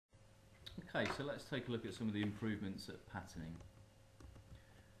Okay, so let's take a look at some of the improvements at patterning.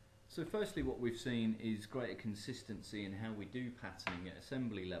 So firstly, what we've seen is greater consistency in how we do patterning at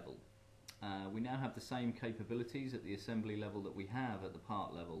assembly level. We now have the same capabilities at the assembly level that we have at the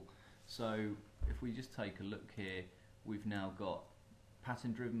part level. So if we just take a look here, we've now got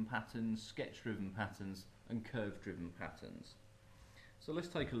pattern driven patterns, sketch driven patterns and curve driven patterns. So let's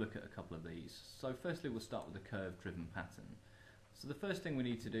take a look at a couple of these. So firstly, we'll start with the curve driven pattern. So the first thing we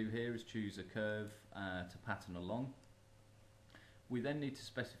need to do here is choose a curve to pattern along. We then need to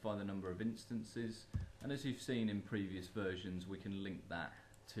specify the number of instances, and as you've seen in previous versions, we can link that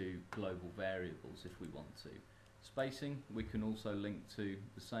to global variables if we want to. Spacing, we can also link to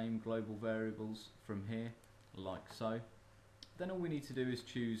the same global variables from here, like so. Then all we need to do is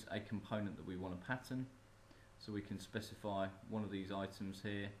choose a component that we want to pattern. So we can specify one of these items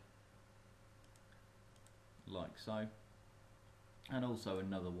here, like so, and also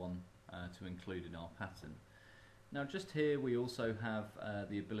another one to include in our pattern. Now just here we also have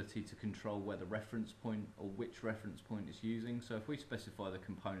the ability to control where the reference point or which reference point is using. So if we specify the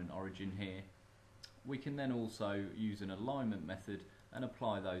component origin here, we can then also use an alignment method and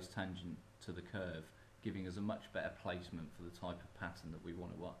apply those tangent to the curve, giving us a much better placement for the type of pattern that we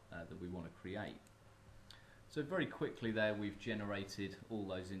want to create. So very quickly there we've generated all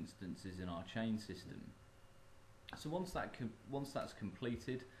those instances in our chain system. So once that's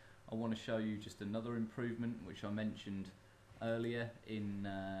completed, I want to show you just another improvement which I mentioned earlier in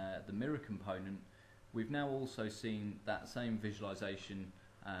the mirror component. We've now also seen that same visualization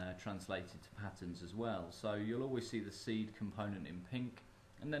translated to patterns as well. So you'll always see the seed component in pink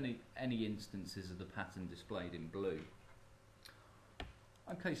and then any instances of the pattern displayed in blue.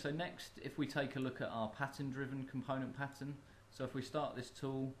 Okay, so next if we take a look at our pattern driven component pattern, so if we start this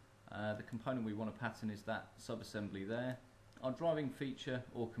tool, the component we want to pattern is that subassembly there. Our driving feature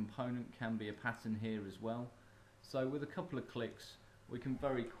or component can be a pattern here as well. So with a couple of clicks we can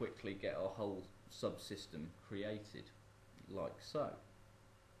very quickly get our whole subsystem created, like so.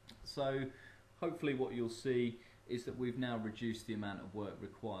 So hopefully what you'll see is that we've now reduced the amount of work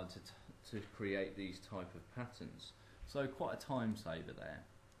required to create these type of patterns. So quite a time saver there.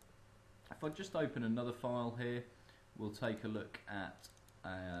 If I just open another file here, we'll take a look at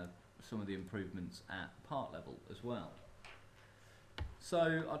some of the improvements at part level as well.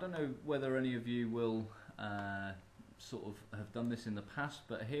 So I don't know whether any of you will sort of have done this in the past,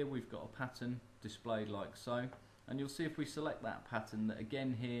 but here we've got a pattern displayed like so, and you'll see if we select that pattern that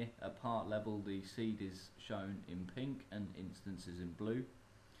again here at part level the seed is shown in pink and instances in blue.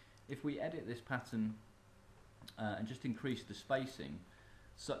 If we edit this pattern and just increase the spacing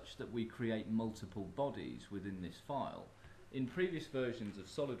such that we create multiple bodies within this file, in previous versions of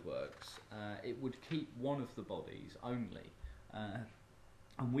SolidWorks it would keep one of the bodies only,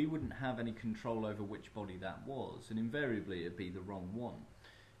 and we wouldn't have any control over which body that was, and invariably it'd be the wrong one.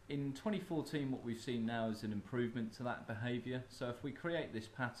 In 2014 what we've seen now is an improvement to that behaviour. So if we create this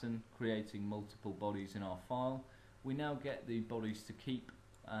pattern creating multiple bodies in our file, we now get the bodies to keep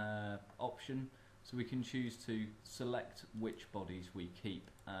option, so we can choose to select which bodies we keep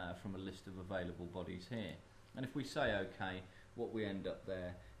from a list of available bodies here. And if we say OK, what we end up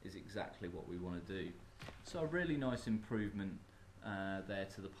there is exactly what we want to do. So a really nice improvement there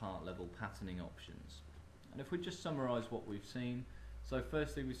to the part level patterning options. And if we just summarise what we've seen, so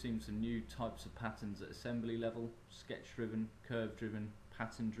firstly we've seen some new types of patterns at assembly level: sketch driven, curve driven,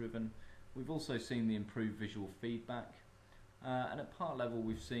 pattern driven. We've also seen the improved visual feedback, and at part level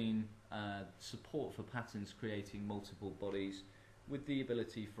we've seen support for patterns creating multiple bodies with the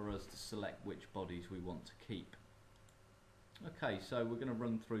ability for us to select which bodies we want to keep. Okay, so we're going to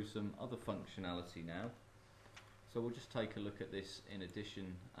run through some other functionality now. So we'll just take a look at this in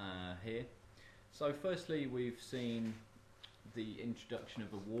addition here. So firstly we've seen the introduction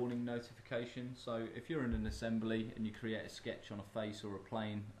of a warning notification. So if you're in an assembly and you create a sketch on a face or a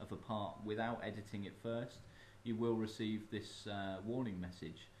plane of a part without editing it first, you will receive this warning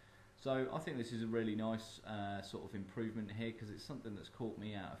message. So I think this is a really nice sort of improvement here, because it's something that's caught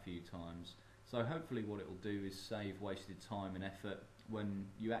me out a few times. So hopefully what it will do is save wasted time and effort when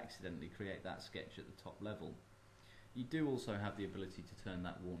you accidentally create that sketch at the top level. You do also have the ability to turn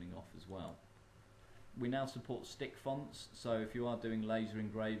that warning off as well. We now support stick fonts, so if you are doing laser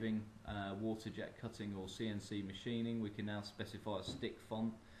engraving, water jet cutting or CNC machining, we can now specify a stick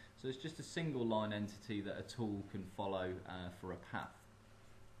font. So it's just a single line entity that a tool can follow for a path.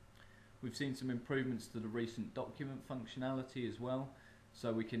 We've seen some improvements to the recent document functionality as well,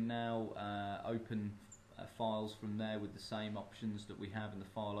 so we can now open files from there with the same options that we have in the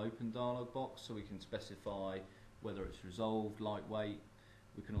file open dialog box. So we can specify whether it's resolved, lightweight,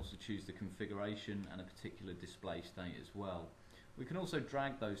 We can also choose the configuration and a particular display state as well. We can also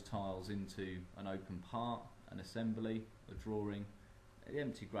drag those tiles into an open part, an assembly, a drawing, the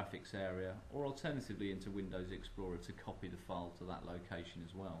empty graphics area, or alternatively into Windows Explorer to copy the file to that location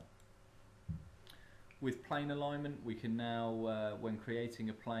as well. With plane alignment, we can now, when creating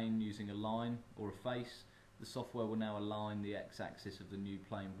a plane using a line or a face, the software will now align the x-axis of the new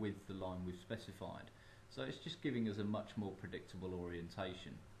plane with the line we've specified. So it's just giving us a much more predictable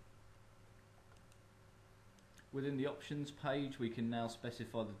orientation. Within the options page, we can now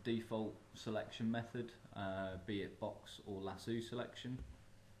specify the default selection method, be it box or lasso selection.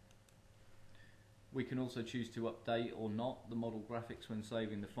 We can also choose to update or not the model graphics when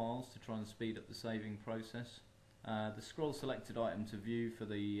saving the files to try and speed up the saving process. The scroll selected item to view for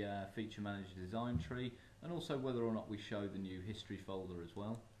the feature manager design tree, and also whether or not we show the new history folder as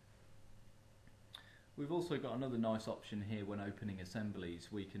well. We've also got another nice option here when opening assemblies.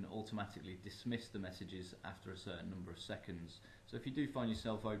 We can automatically dismiss the messages after a certain number of seconds. So if you do find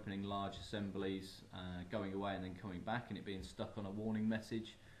yourself opening large assemblies, going away and then coming back and it being stuck on a warning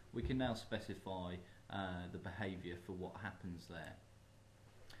message, we can now specify the behaviour for what happens there.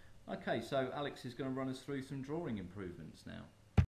 Okay, so Alex is going to run us through some drawing improvements now.